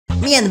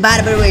Me and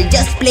Barbara were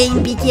just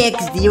playing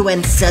PKXD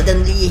when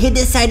suddenly he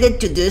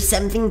decided to do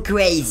something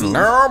crazy.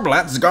 Nope,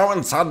 let's go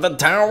inside the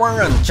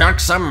tower and check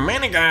some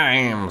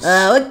minigames.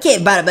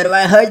 Okay, Barbara,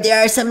 I heard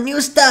there are some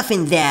new stuff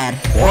in there.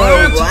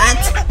 What?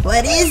 What?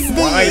 What is this?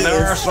 Why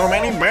there are so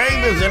many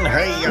babies in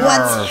here?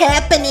 What's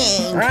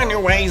happening?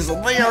 Anyways,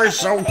 they are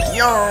so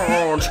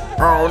cute.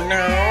 Oh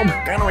no,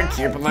 can we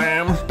keep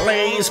them?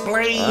 Please,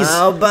 please.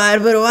 Oh,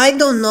 Barbara, I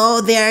don't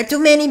know. There are too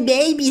many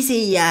babies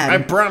here. I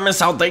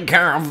promise I'll take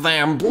care of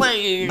them,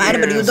 please.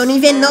 Barbara, you don't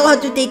even know how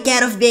to take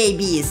care of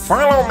babies.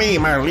 Follow me,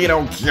 my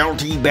little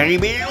cutie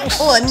babies.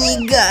 Oh,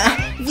 amiga,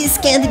 this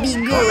can't be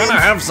We're good. gonna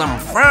have some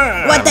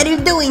fun. What are you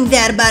doing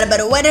there,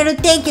 Barbara? Where are you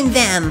taking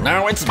them?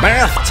 Now it's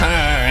bath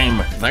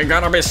time. They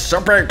gotta be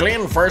super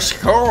clean for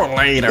school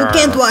later. You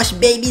can't wash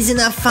babies in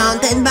a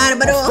fountain,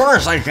 Barbara. Of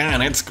course I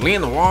can. It's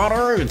clean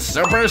water. It's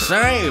super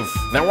safe.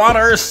 The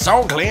water is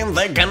so clean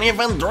they can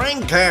even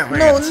drink it.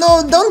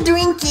 No, don't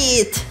drink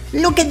it.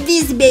 Look at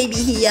this baby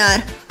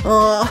here.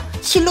 Oh,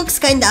 she looks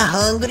kinda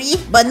hungry,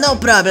 but no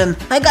problem.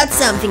 I got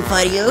something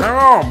for you.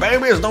 No,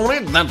 babies don't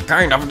eat that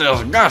kind of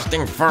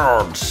disgusting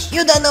foods.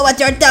 You don't know what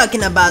you're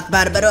talking about,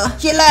 Barbara.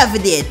 She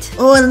loved it.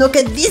 Oh, and look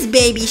at this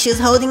baby. She's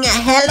holding a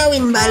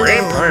Halloween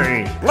balloon.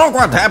 Creepy. Look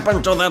what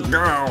happened to that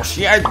girl.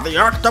 She ate the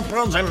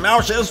octopus and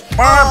now she's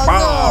purple.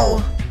 Oh,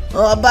 no.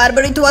 Oh,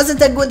 Barbara, it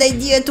wasn't a good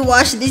idea to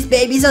wash these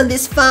babies on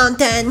this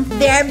fountain.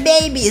 They are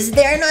babies,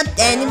 they are not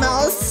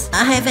animals.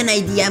 I have an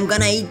idea. I'm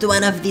gonna eat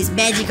one of these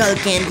magical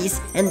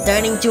candies and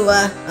turn into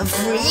a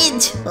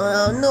fridge.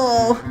 Oh,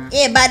 no.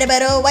 Hey,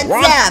 Barbara, what's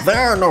up?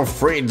 There are no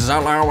fridges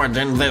allowed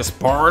in this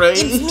party.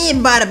 It's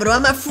me, Barbara.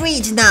 I'm a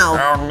fridge now.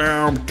 Oh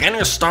no, can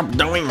you stop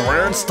doing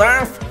weird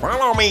stuff?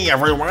 Follow me,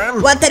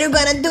 everyone. What are you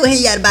gonna do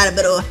here,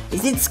 Barbara?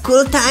 Is it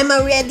school time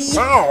already?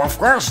 No, of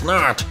course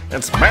not.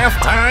 It's bath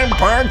time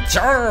part 2.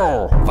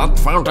 That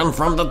fountain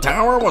from the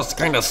tower was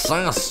kinda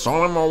sus,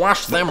 so I'ma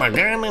wash them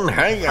again in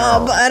here.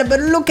 Oh, Barbara,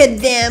 look at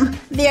them.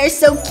 They are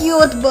so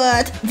cute,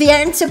 but they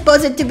aren't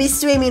supposed to be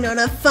swimming on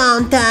a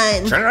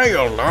fountain.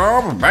 Child,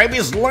 no,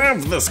 babies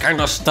love this kind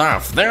of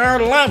stuff. They're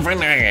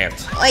loving it.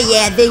 Oh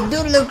yeah, they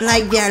do look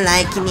like they're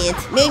liking it.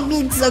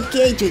 Maybe it's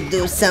okay to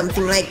do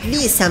something like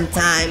this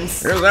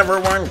sometimes. Is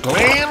everyone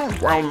clean?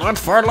 Well, not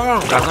for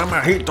long, cause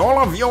I'ma hit all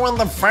of you in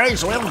the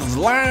face with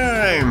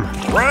slime.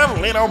 Run,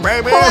 little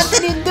babies. What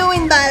are you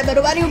doing,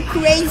 Barbara? Are you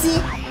crazy?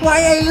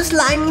 Why are you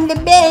sliming the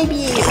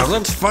babies? Cause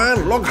it's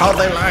fun, look how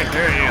they like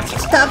it.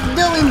 Stop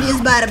doing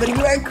this, Barbara.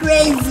 You are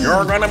crazy.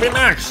 You're gonna be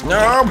next,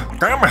 noob.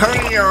 Come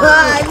here.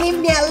 Ah, leave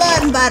me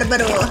alone,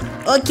 Barbara.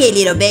 Okay,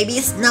 little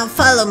babies, now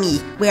follow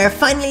me. We are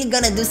finally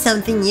gonna do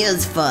something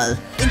useful.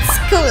 It's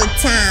school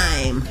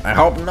time. I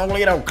hope no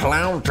little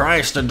clown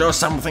tries to do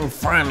something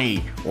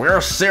funny.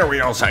 We're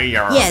serious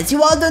here. Yes,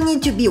 you all don't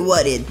need to be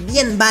worried. Me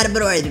and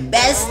Barbara are the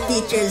best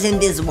teachers in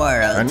this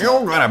world. And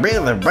you're gonna be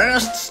the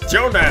best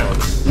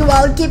students. You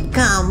all keep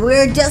calm.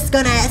 We're just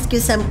gonna ask you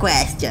some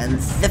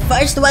questions. The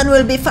first one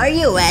will be for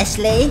you,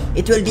 Ashley.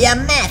 It will be a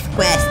math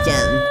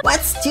question.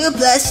 What's 2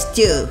 plus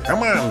 2?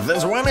 Come on,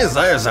 this one is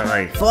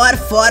easy. 4,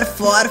 4,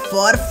 4,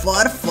 4,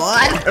 4, 4.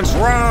 It's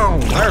wrong.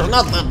 There's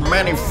not that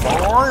many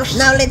 4s.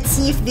 Now let's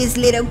see if this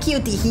little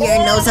cutie here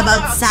knows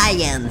about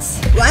science.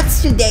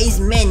 What's today's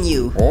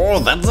menu? Oh,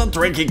 that's a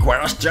tricky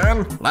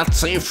question. Let's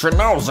see if she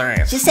knows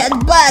it. She said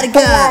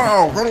burger.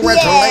 Oh,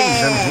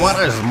 congratulations. Yeah. What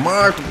a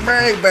smart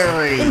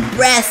baby.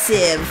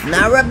 Impressive.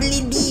 Now,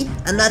 Roblidi,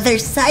 another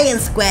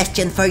science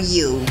question for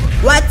you.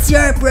 What's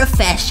your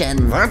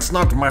profession? That's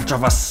not much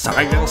of a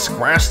science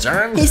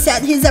question. He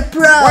said he's a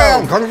pro.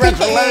 Well,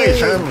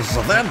 congratulations.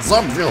 That's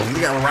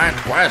obviously a right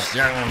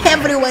question.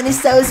 Everyone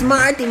is so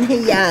smart in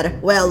here.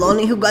 Well,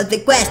 only who got the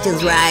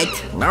questions right.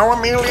 Now,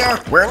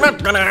 Amelia, we're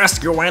not gonna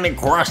ask you any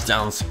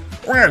questions.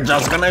 We're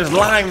just gonna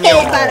slime you.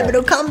 Hey,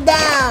 Barbara, calm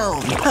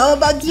down. How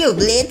about you,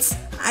 Blitz?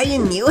 Are you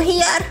new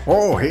here?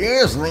 Oh, he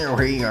is new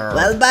here.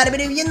 Well,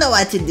 Barbara, you know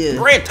what to do.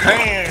 Great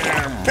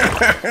ham!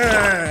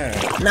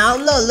 Now,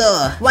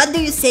 Lolo, what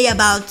do you say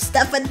about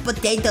stuffed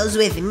potatoes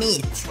with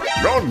meat?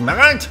 Good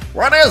night?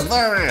 What is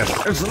this?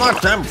 It's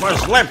not time for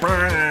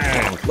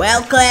sleeping.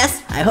 Well,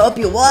 class, I hope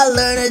you all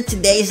learned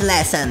today's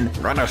lesson.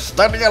 Gotta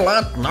study a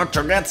lot not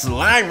to get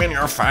slime in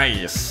your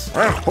face.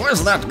 Who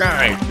is that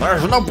guy?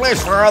 There's no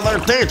place for other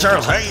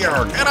teachers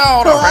here. Get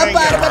out of here.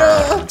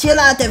 Barbara! Chill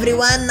out,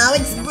 everyone. Now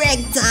it's break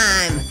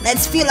time.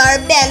 Let's fill our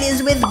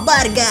bellies with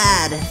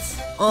burgers.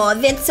 Oh,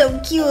 that's so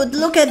cute.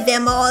 Look at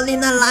them all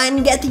in a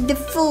line getting the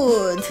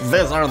food.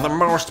 These are the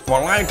most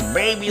polite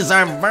babies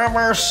I've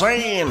ever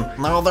seen.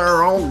 Now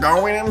they're all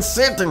going and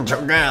sitting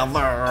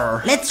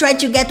together. Let's try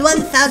to get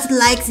 1,000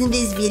 likes in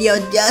this video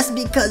just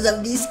because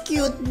of these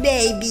cute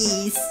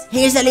babies.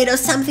 Here's a little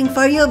something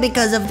for you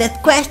because of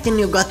that question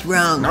you got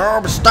wrong.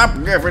 No, stop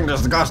giving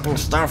disgusting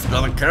stuff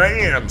to the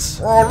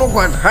kids. Oh, look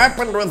what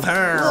happened with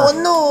her. Oh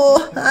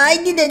no, I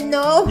didn't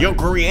know. You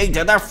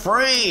created a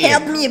freak.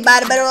 Help me,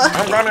 Barbara.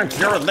 I'm gonna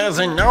cure through this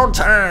in no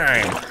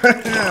time.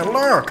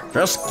 Look,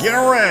 just get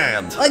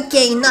red.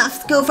 Okay,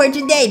 enough school for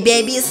today,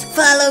 babies.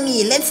 Follow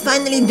me, let's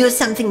finally do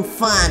something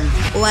fun.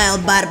 Well,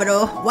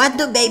 Barbaro, what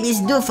do babies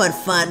do for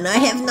fun? I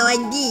have no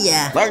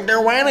idea. They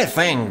do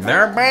anything,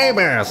 they're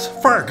babies.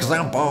 For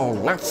example,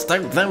 let's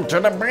take them to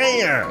the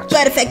beach.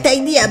 Perfect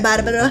idea,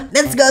 Barbaro.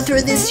 Let's go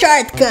through this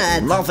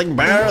shortcut. Nothing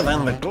better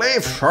than the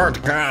cliff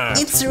shortcut.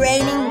 It's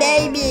raining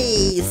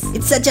babies.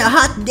 It's such a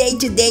hot day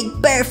today,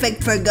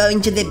 perfect for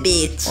going to the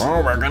beach.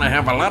 Oh, we're gonna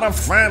have a lot of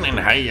fun in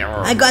here.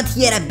 I got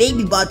here a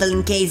baby bottle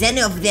in case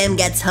any of them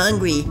gets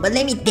hungry, but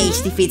let me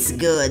taste if it's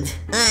good.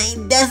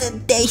 It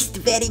doesn't taste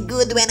very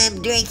good when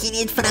I'm drinking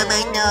it from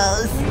my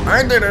nose.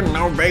 I didn't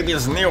know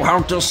babies knew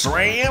how to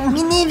swim.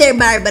 Me neither,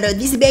 Barbaro.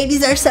 These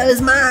babies are so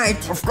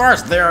smart. Of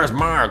course they are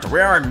smart. We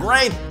are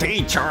great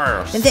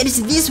teachers. And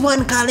there's this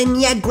one calling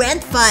me a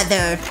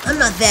grandfather. I'm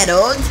not that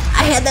old.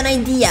 I had an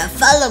idea.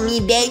 Follow me,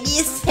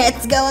 babies.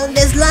 Let's go on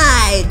the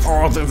slide.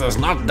 Oh, this is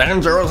not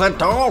dangerous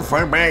at all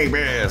for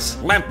babies.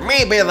 Let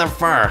me be the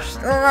first.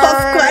 Of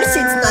course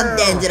it's not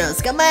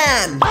dangerous. Come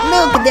on.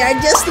 Look, they are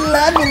just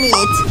loving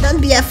it.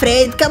 Don't be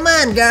afraid. Come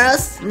on,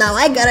 girls. Now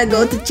I gotta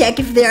go to check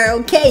if they are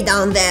okay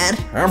down there.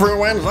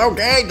 Everyone's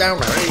okay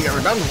down here.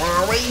 Don't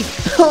worry.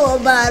 Oh,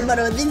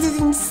 Barbaro, this is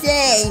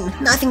insane.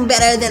 Nothing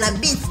better than a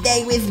beach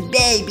day with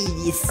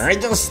babies. I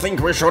just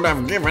think we should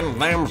have given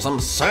them some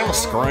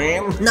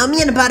sunscreen. Now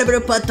me and Barbaro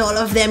put all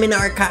of them in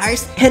our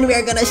cars and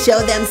we're gonna show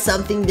them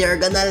something they're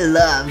gonna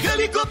love.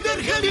 Helicopter.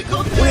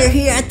 We're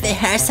here at the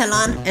hair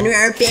salon and we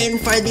are paying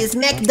for this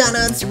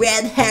McDonald's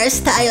red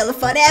hairstyle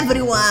for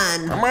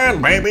everyone. Come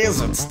on,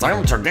 babies, it's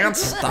time to get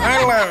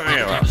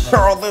stylish.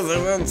 Oh, this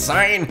is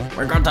insane.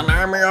 We got an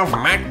army of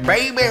Mac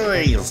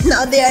babies.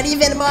 Now they are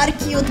even more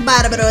cute,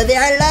 Barbaro. They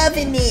are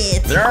loving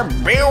it. They're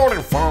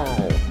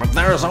beautiful. But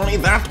there's only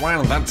that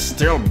one that's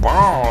still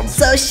bald.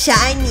 So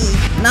shiny.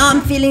 Now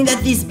I'm feeling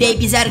that these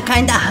babies are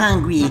kinda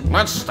hungry.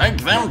 Let's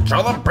take them to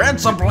the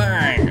pizza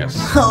place.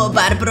 Oh,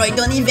 Barbaro, I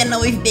don't even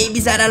know if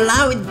babies are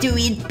allowed to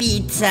eat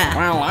pizza.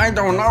 Well, I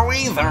don't know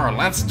either.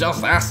 Let's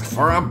just ask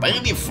for a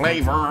baby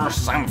flavor or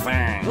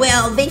something.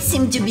 Well, they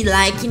seem to be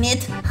liking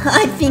it.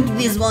 I think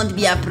this won't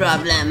be a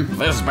problem.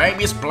 These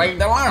babies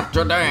played a lot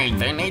today.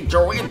 They need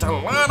to eat a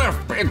lot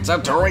of pizza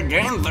to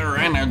regain their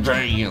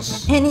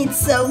energies. And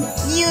it's so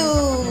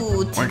cute.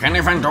 We can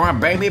even do a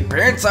baby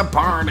pizza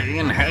party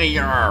in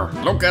here.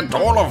 Look at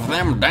all of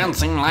them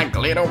dancing like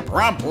little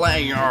pro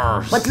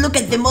players. But look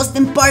at the most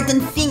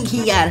important thing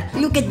here.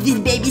 Look at this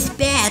baby's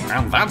pet.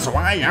 And that's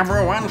why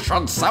everyone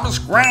should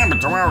subscribe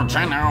to our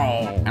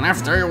channel. And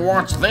after you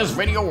watch this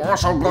video,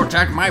 also go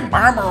check my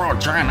Barbaro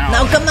channel.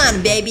 Now come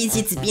on, babies,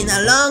 it's been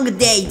a long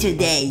day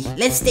today.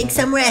 Let's take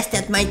some rest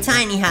at my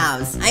tiny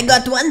house. I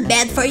got one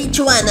bed for each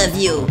one of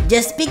you.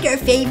 Just pick your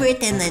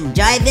favorite and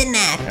enjoy the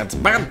nap. It's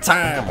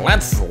bedtime.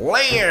 Let's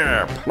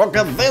sleep. Look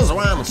at this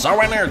one,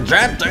 so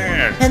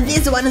energetic. And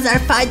these ones are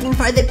fighting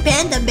for the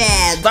panda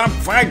bed. Stop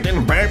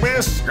fighting,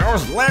 babies. Go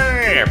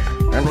sleep.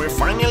 And we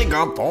finally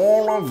got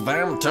all of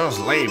them to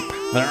sleep.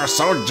 They're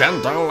so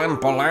gentle and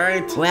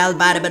polite. Well,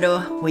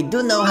 Barbaro, we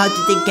do know how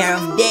to take care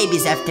of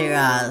babies after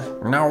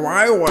all. Now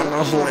I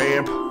wanna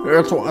sleep.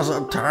 It was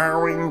a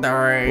tiring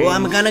day. Oh,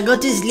 I'm gonna go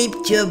to sleep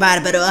too,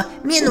 Barbaro.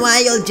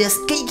 Meanwhile,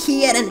 just click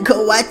here and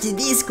go watch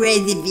this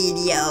crazy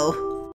video.